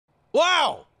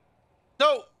Wow.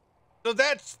 So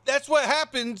that's what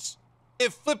happens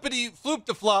if Flippity Floop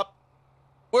the Flop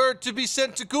were to be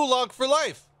sent to Gulag for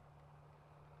life.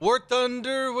 War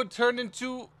Thunder would turn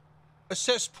into a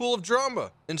cesspool of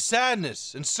drama and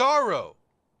sadness and sorrow.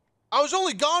 I was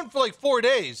only gone for like 4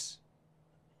 days.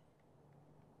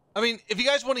 I mean, if you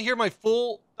guys want to hear my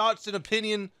full thoughts and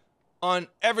opinion on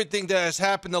everything that has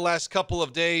happened the last couple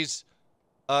of days,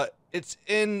 it's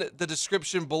in the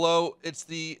description below.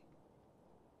 It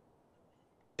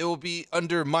will be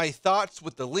under my thoughts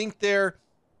with the link there.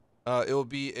 It will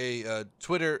be a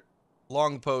Twitter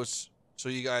long post so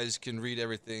you guys can read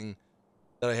everything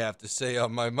that I have to say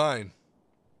on my mind.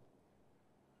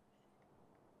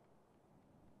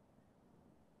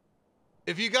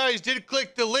 If you guys did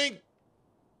click the link,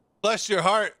 bless your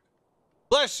heart,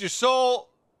 bless your soul.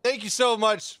 Thank you so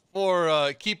much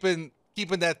for keeping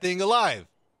that thing alive.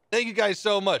 Thank you guys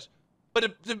so much.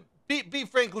 But to be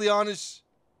frankly honest,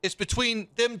 it's between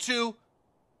them two.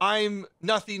 I'm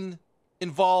nothing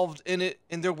involved in it,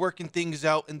 and they're working things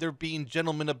out, and they're being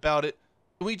gentlemen about it.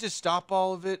 Can we just stop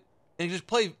all of it and just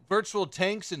play virtual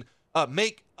tanks and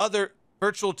make other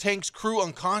virtual tanks crew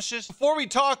unconscious? Before we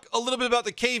talk a little bit about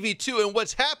the KV-2 and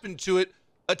what's happened to it,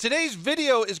 today's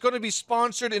video is going to be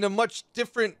sponsored in a much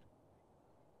different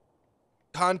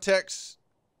context.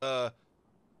 There'll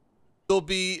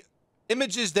be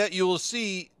images that you will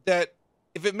see that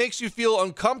if it makes you feel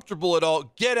uncomfortable at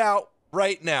all, get out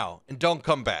right now and don't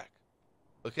come back.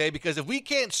 Okay? Because if we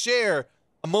can't share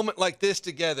a moment like this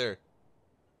together,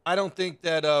 I don't think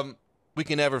that we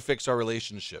can ever fix our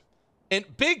relationship. And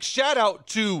big shout out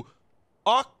to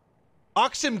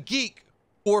Oxum Geek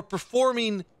for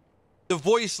performing the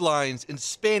voice lines in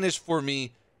Spanish for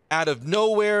me out of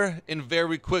nowhere and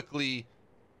very quickly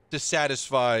to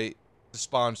satisfy the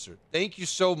sponsor. Thank you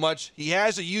so much. He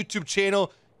has a YouTube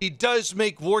channel. He does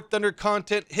make War Thunder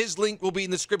content. His link will be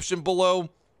in the description below.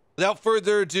 Without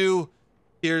further ado,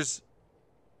 here's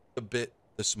the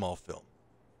small film.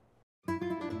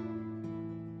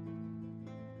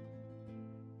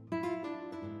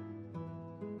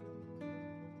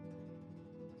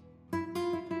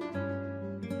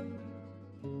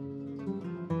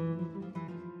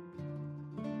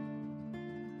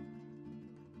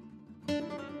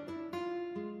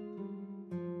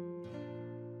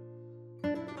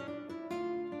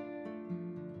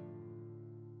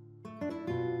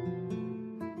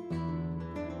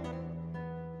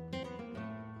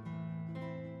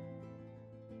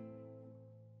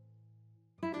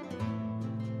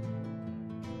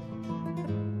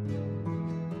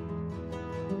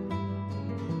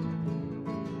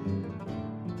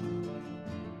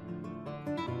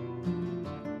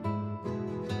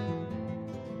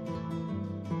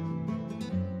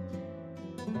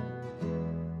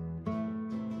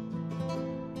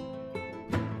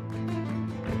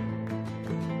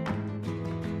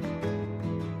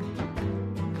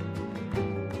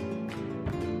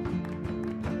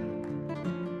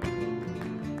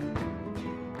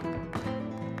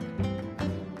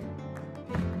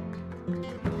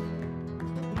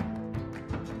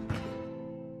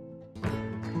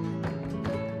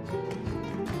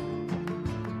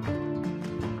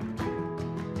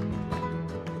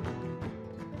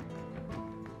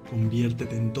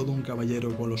 Conviértete en todo un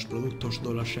caballero con los productos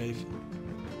Dollar Shave.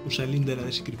 Usa el link de la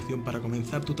descripción para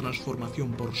comenzar tu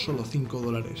transformación por solo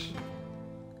 $5.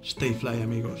 Stay fly,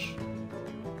 amigos.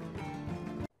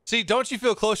 See, don't you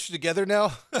feel closer together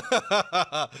now?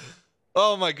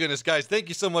 Oh my goodness, guys. Thank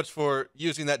you so much for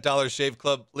using that Dollar Shave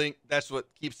Club link. That's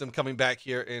what keeps them coming back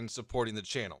here and supporting the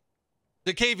channel.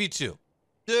 The KV-2.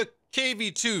 The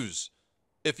KV-2s,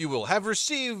 if you will, have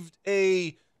received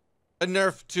a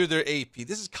nerf to their AP.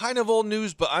 This is kind of old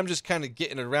news, but I'm just kind of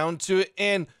getting around to it.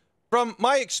 And from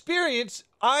my experience,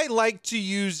 I like to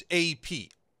use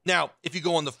AP. Now, if you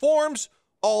go on the forums,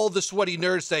 all the sweaty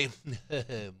nerds say,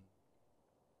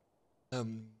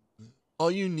 all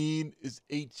you need is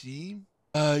HE.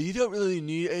 You don't really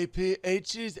need AP.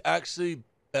 HE is actually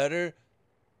better.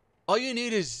 All you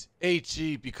need is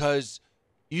HE because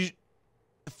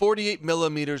 48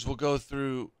 millimeters will go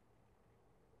through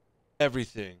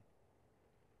everything.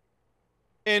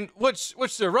 And which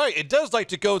they're right. It does like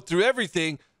to go through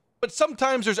everything, but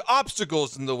sometimes there's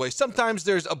obstacles in the way. Sometimes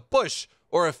there's a bush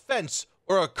or a fence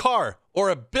or a car or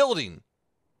a building.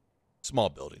 Small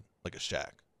building, like a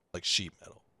shack, like sheet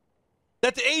metal,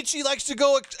 that the HE likes to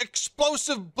go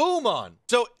explosive boom on.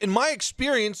 So in my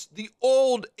experience, the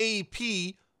old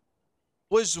AP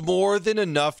was more than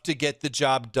enough to get the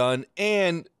job done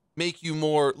and make you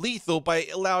more lethal by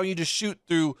allowing you to shoot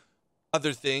through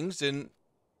other things and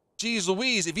geez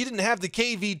Louise, if you didn't have the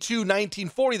KV-2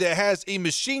 1940 that has a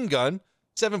machine gun,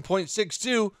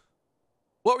 7.62,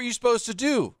 what were you supposed to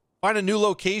do? Find a new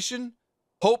location?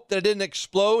 Hope that it didn't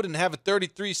explode and have a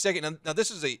 33-second. Now this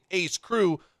is a ace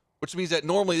crew, which means that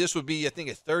normally this would be, I think,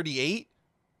 a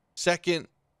 38-second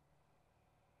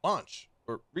launch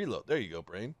or reload. There you go,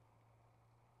 brain.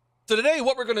 So today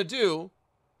what we're going to do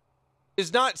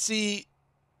is not see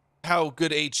how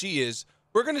good HE is.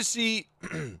 We're going to see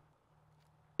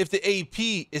if the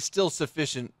AP is still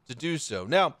sufficient to do so.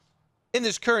 Now, in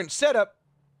this current setup,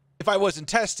 if I wasn't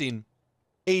testing,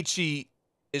 HE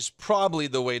is probably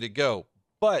the way to go.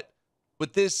 But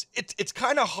with this, it's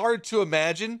kind of hard to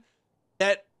imagine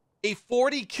that a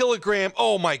 40 kilogram,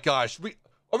 oh my gosh,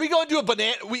 are we going to do a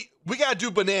banana? We got to do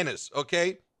bananas,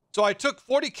 okay? So I took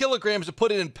 40 kilograms to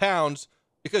put it in pounds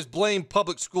because blame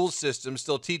public school system,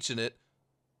 still teaching it.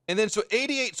 And then so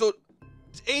 88, so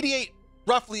it's 88,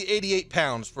 roughly 88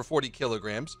 pounds for 40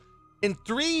 kilograms. And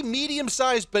 3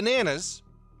 medium-sized bananas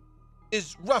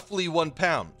is roughly 1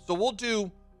 pound. So we'll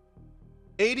do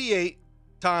 88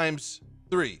 times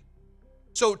 3.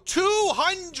 So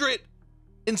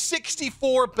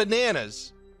 264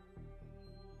 bananas.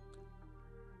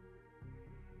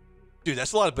 Dude,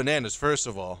 that's a lot of bananas, first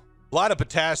of all. A lot of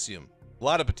potassium. A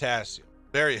lot of potassium.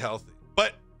 Very healthy.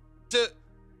 But to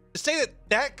say that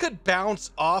that could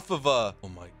bounce off of a... Oh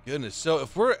my goodness. So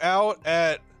if we're out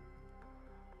at...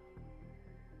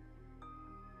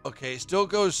 Okay, still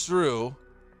goes through.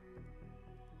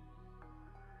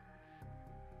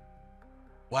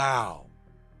 Wow.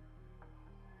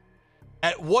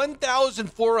 At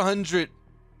 1,400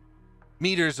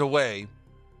 meters away,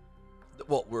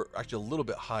 well, we're actually a little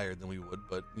bit higher than we would,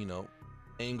 but, you know,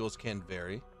 angles can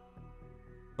vary.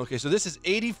 Okay, so this is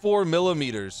 84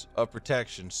 millimeters of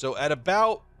protection. So at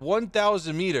about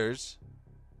 1,000 meters,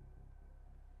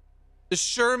 the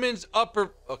Sherman's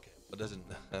upper... Okay, it doesn't...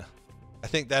 I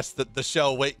think that's the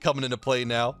shell weight coming into play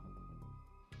now.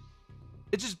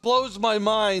 It just blows my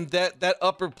mind that that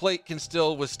upper plate can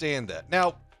still withstand that.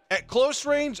 Now, at close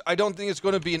range, I don't think it's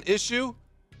going to be an issue,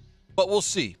 but we'll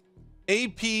see.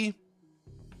 AP,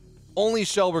 only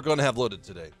shell we're going to have loaded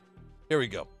today. Here we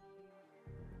go.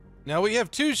 Now we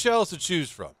have 2 shells to choose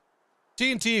from.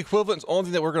 TNT equivalent is the only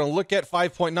thing that we're going to look at.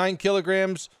 5.9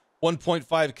 kilograms,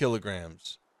 1.5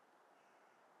 kilograms.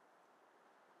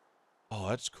 Oh,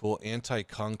 that's cool.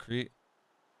 Anti-concrete.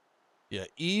 Yeah,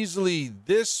 easily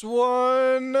this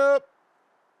one.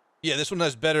 Yeah, this one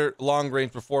has better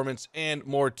long-range performance and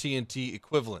more TNT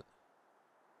equivalent.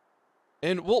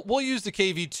 And we'll use the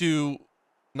KV-2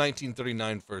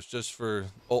 1939 first, just for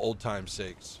old time's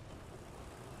sakes.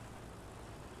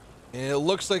 And it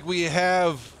looks like we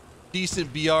have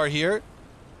decent BR here.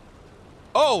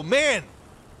 Oh, man.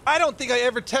 I don't think I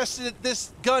ever tested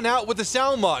this gun out with the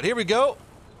sound mod. Here we go.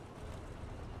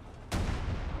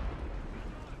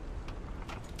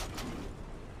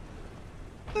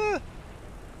 Eh.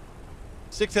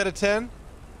 6 out of 10.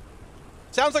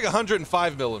 Sounds like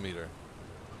 105 millimeter.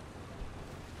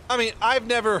 I mean, I've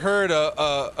never heard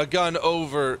a gun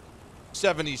over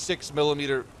 76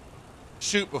 millimeter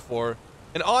shoot before.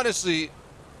 And honestly,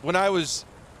 when I was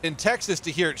in Texas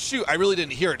to hear it shoot, I really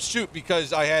didn't hear it shoot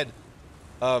because I had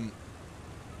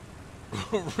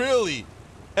really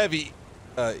heavy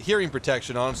hearing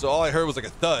protection on, so all I heard was like a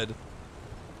thud.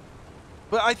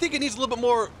 But I think it needs a little bit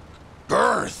more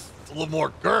girth. A little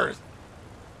more girth.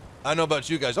 I don't know about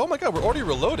you guys. Oh my God, we're already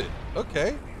reloaded.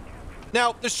 Okay.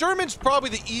 Now, the Sherman's probably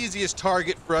the easiest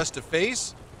target for us to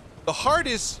face. The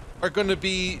hardest are going to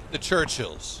be the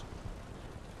Churchills.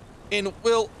 And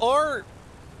will our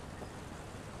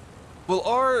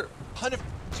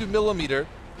 102 millimeter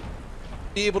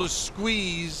be able to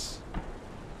squeeze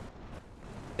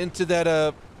into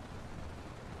that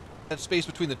that space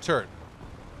between the turret?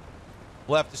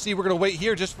 We'll have to see. We're going to wait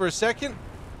here just for a second.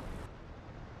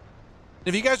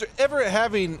 If you guys are ever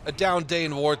having a down day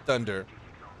in War Thunder,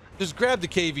 just grab the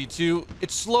KV-2.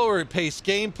 It's slower paced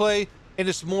gameplay, and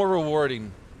it's more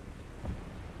rewarding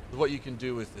with what you can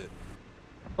do with it.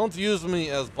 Don't use me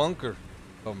as bunker,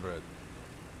 comrade.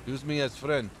 Use me as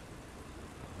friend.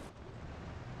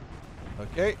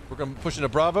 Okay, we're going to push into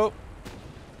Bravo.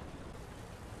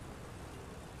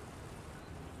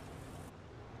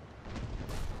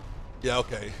 Yeah,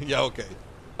 okay. Yeah, okay.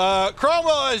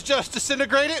 Cromwell has just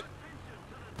disintegrated.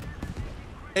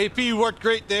 AP worked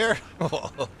great there.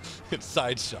 It's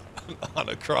side shot on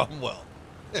a Cromwell.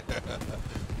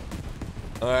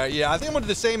 All right, yeah, I think I'm going to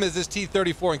do the same as this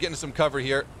T-34 and get into some cover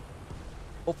here.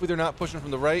 Hopefully they're not pushing from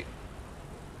the right.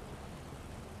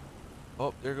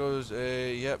 Oh, there goes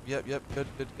a... Yep.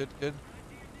 Good.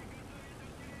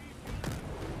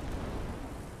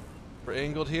 We're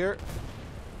angled here.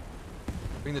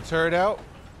 Bring the turret out.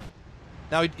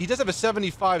 Now, he does have a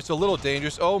 75, so a little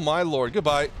dangerous. Oh, my lord.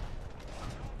 Goodbye.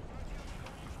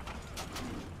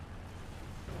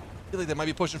 I feel like they might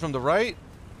be pushing from the right.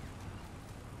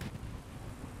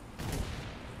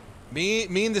 Me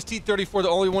and this T-34, the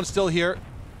only one still here.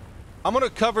 I'm going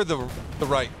to cover the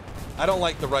right. I don't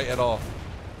like the right at all.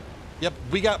 Yep,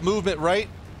 we got movement right.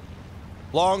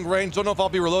 Long range. Don't know if I'll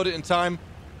be reloaded in time.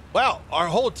 Wow, our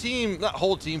whole team, not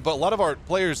whole team, but a lot of our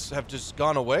players have just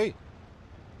gone away.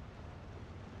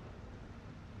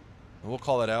 We'll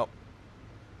call it out.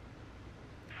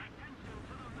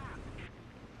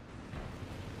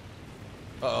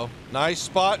 Uh-oh. Nice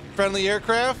spot. Friendly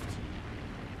aircraft.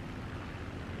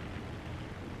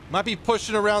 Might be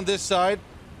pushing around this side.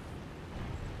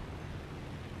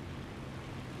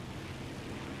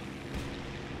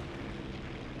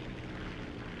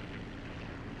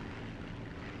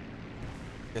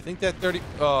 I think that 30...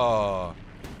 Oh.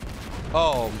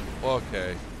 Oh,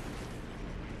 okay.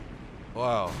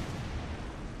 Wow.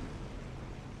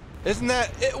 Isn't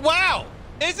that... wow!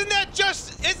 Isn't that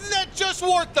just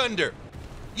War Thunder?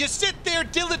 You sit there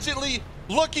diligently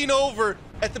looking over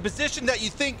at the position that you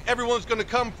think everyone's going to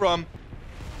come from,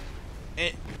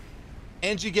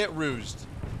 and you get rused.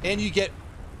 And you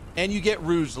get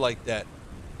rused like that.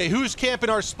 Hey, who's camping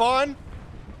our spawn?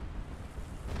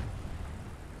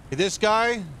 Hey, this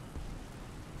guy.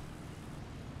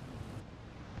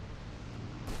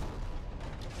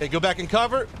 Okay, go back and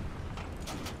cover.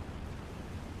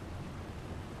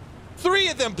 3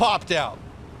 of them popped out.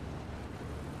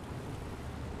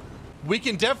 We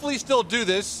can definitely still do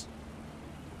this.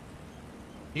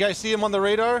 You guys see him on the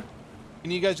radar? Can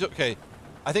you guys... Okay.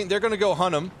 I think they're going to go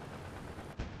hunt him.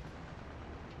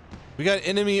 We got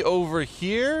enemy over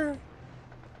here.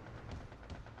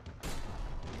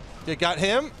 Okay, got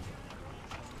him.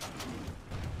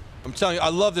 I'm telling you, I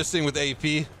love this thing with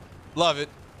AP. Love it.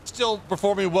 Still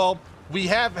performing well. We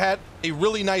have had a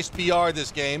really nice PR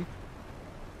this game.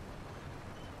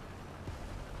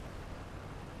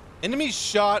 Enemy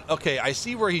shot. Okay, I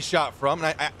see where he shot from,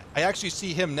 and I actually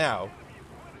see him now.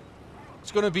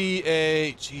 It's going to be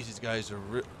a... Jeez, these guys are...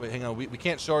 Wait, hang on. We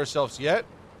can't show ourselves yet.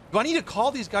 Do I need to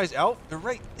call these guys out? They're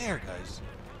right there, guys.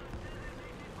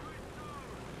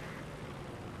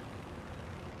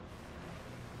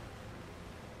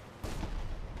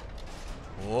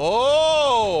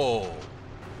 Whoa!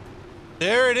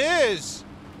 There it is.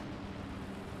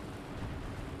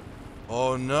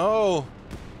 Oh, no.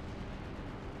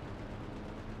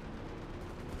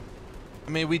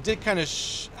 I mean, we did kind of...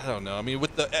 I don't know. I mean,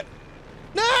 with the...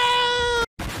 No!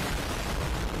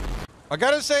 I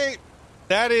gotta say,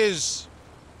 that is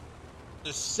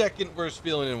the second worst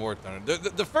feeling in War Thunder.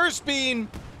 The first being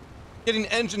getting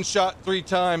engine shot 3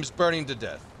 times, burning to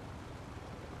death.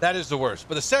 That is the worst.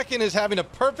 But the second is having a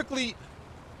perfectly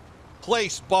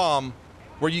placed bomb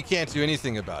where you can't do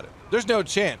anything about it. There's no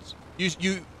chance.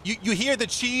 You hear the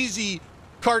cheesy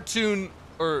cartoon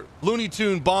or Looney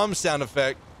Tune bomb sound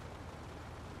effect,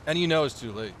 and you know it's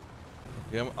too late.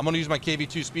 Yeah, I'm gonna use my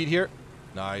KV-2 speed here.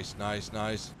 Nice, nice,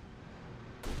 nice.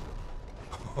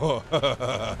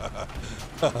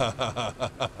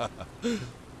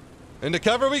 Into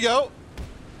cover we go.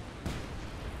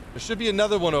 There should be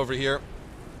another one over here.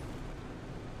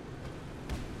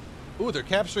 Ooh, they're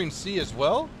capturing C as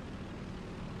well.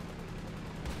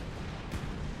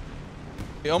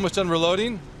 Okay, almost done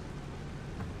reloading.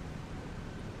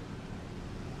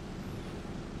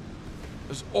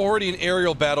 There's already an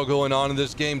aerial battle going on in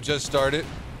this game, just started.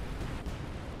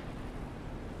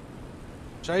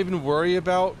 Should I even worry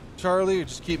about Charlie or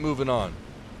just keep moving on?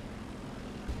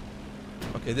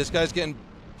 Okay, this guy's getting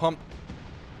pumped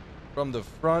from the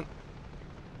front.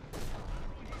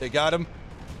 They got him.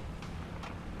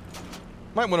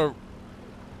 Might want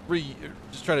to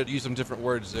just try to use some different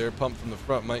words there. Pump from the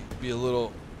front might be a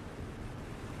little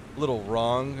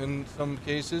wrong in some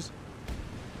cases.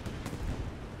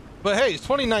 But hey, it's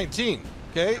 2019,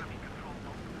 okay?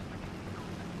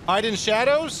 Hide in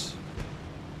shadows?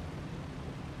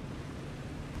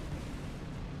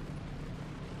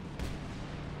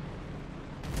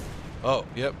 Oh,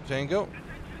 yep, Tango.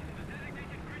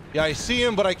 Yeah, I see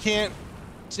him, but I can't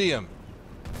see him.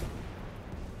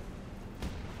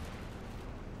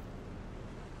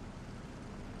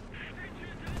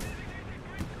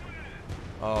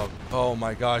 Oh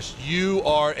my gosh, you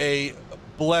are a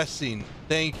blessing.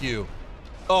 Thank you.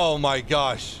 Oh my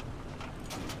gosh.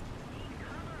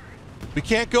 We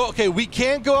can't go, okay, we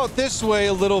can go out this way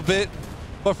a little bit,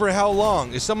 but for how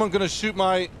long? Is someone gonna shoot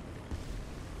my...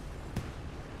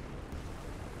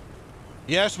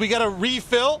 Yes, we got a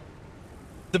refill.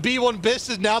 The B1 Bis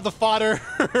is now the fodder.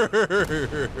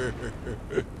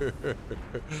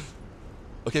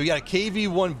 Okay, we got a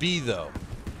KV-1B though.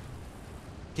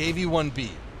 KV-1B.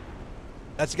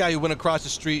 That's the guy who went across the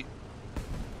street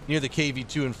near the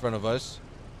KV-2 in front of us.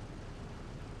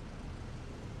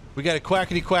 We got a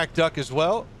quackity quack duck as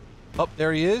well. Oh,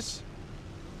 there he is.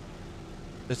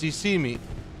 Does he see me?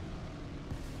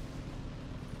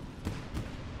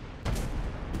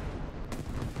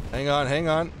 Hang on, hang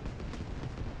on.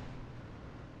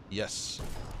 Yes.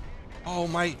 Oh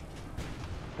my.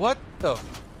 What the?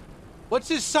 What's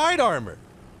his side armor?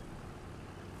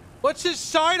 What's his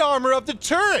side armor of the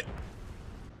turret?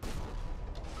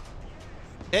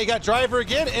 Hey, got driver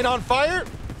again and on fire.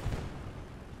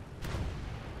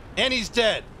 And he's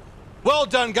dead. Well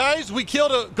done, guys. We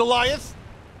killed a Goliath.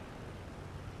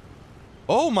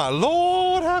 Oh my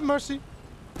Lord, have mercy.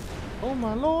 Oh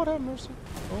my Lord, have mercy.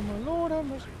 Oh my Lord, have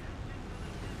mercy.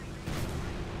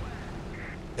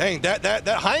 Dang, that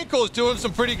Heinkel is doing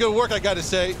some pretty good work, I gotta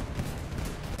say.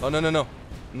 Oh, no, no, no.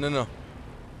 No, no.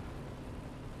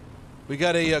 We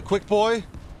got a quick boy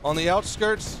on the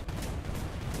outskirts.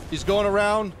 He's going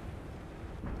around.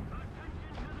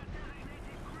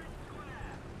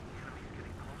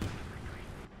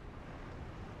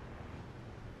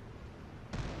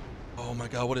 Oh my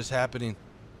God, what is happening?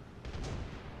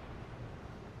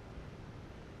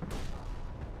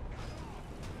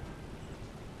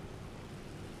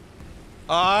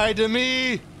 Aye to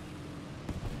me.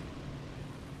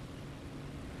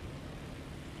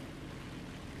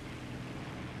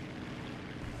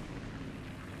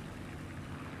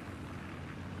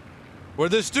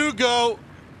 Where'd this dude go?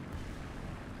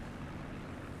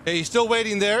 Hey, he's still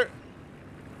waiting there.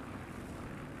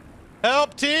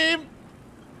 Help, team!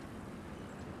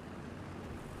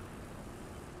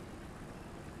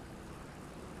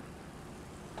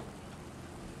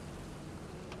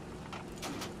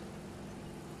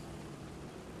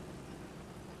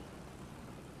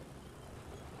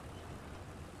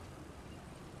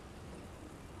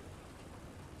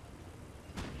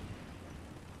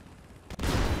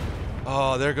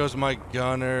 Oh, there goes my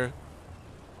gunner.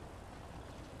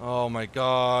 Oh my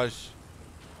gosh.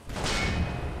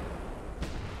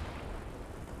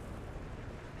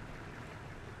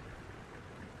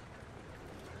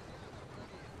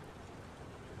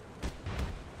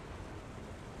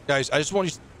 Guys, I just want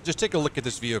you to just take a look at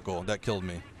this vehicle that killed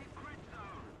me.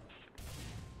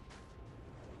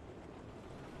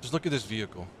 Just look at this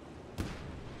vehicle.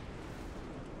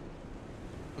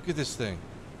 Look at this thing.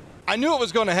 I knew it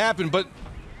was going to happen, but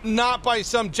not by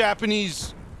some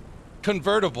Japanese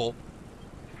convertible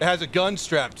that has a gun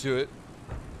strapped to it.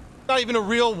 Not even a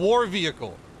real war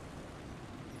vehicle.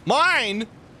 Mine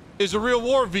is a real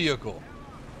war vehicle.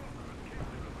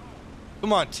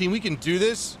 Come on, team, we can do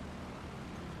this.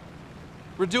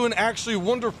 We're doing actually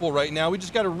wonderful right now. We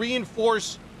just got to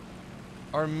reinforce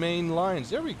our main lines.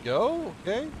 There we go.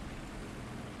 Okay.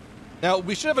 Now,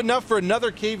 we should have enough for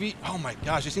another KV. Oh my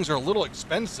gosh, these things are a little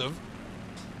expensive.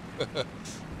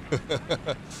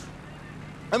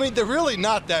 I mean, they're really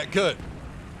not that good.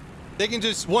 They can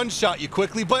just one-shot you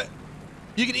quickly, but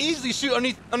you can easily shoot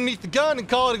underneath the gun and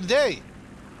call it a day.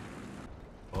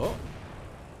 Oh.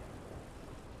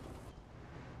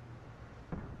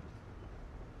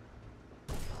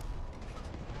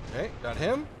 Okay, got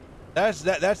him. That's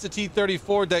the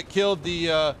T-34 that killed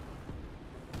the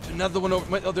another one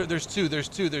over. Oh, there's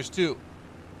two.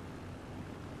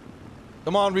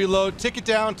 Come on, reload. Tick it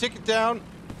down. Tick it down.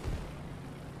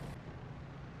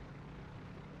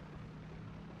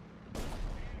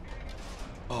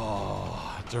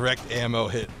 Oh, direct ammo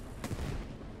hit.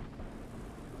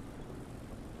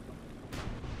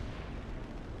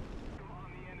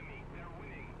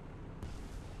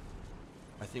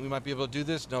 I think we might be able to do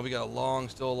this. No, we got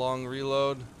still a long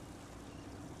reload.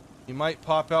 He might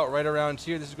pop out right around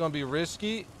here. This is going to be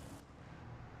risky.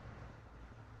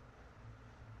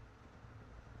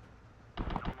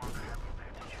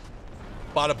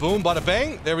 Bada boom, bada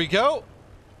bang. There we go.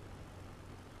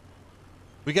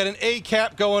 We got an A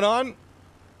cap going on.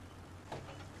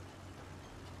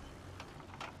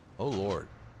 Oh, Lord.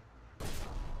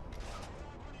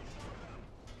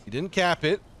 He didn't cap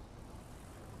it.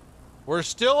 We're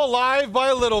still alive by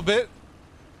a little bit.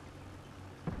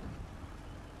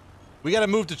 We got to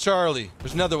move to Charlie.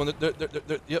 There's another one.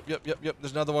 Yep.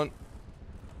 There's another one.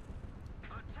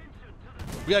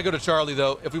 We got to go to Charlie,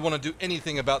 though, if we want to do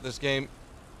anything about this game.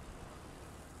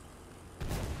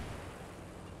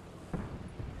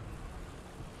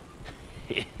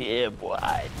 Yeah, boy.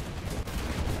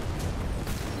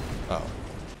 Oh.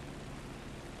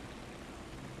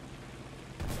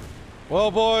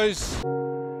 Well, boys.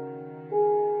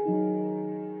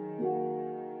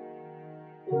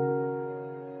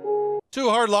 2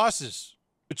 hard losses.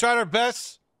 We tried our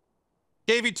best.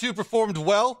 KV-2 performed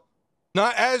well.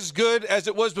 Not as good as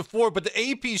it was before, but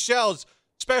the AP shells,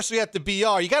 especially at the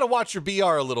BR, you got to watch your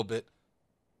BR a little bit.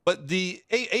 But the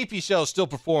AP shells still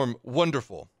perform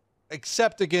wonderful,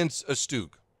 except against a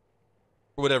Stug,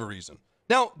 for whatever reason.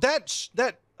 Now,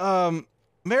 that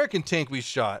American tank we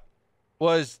shot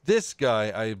was this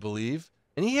guy, I believe,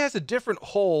 and he has a different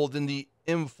hole than the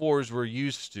M4s we're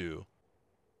used to.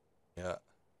 Yeah.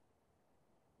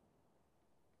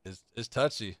 It's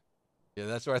touchy. Yeah,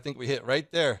 that's where I think we hit,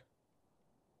 right there.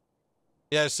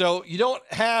 Yeah, so you don't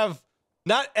have,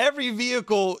 not every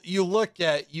vehicle you look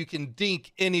at you can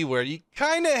dink anywhere. You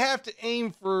kind of have to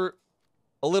aim for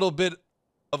a little bit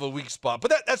of a weak spot.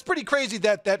 But that's pretty crazy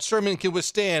that Sherman can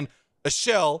withstand a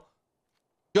shell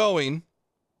going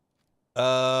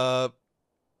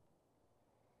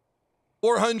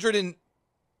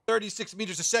 436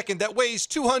 meters a second that weighs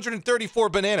 234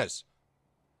 bananas.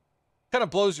 Kind of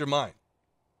blows your mind.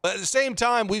 But at the same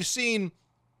time, we've seen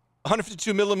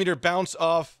 152 millimeter bounce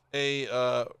off a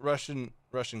Russian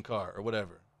car or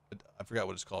whatever. I forgot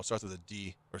what it's called. It starts with a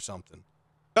D or something.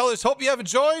 Fellas, hope you have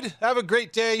enjoyed. Have a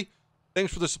great day.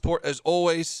 Thanks for the support as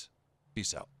always.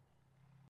 Peace out.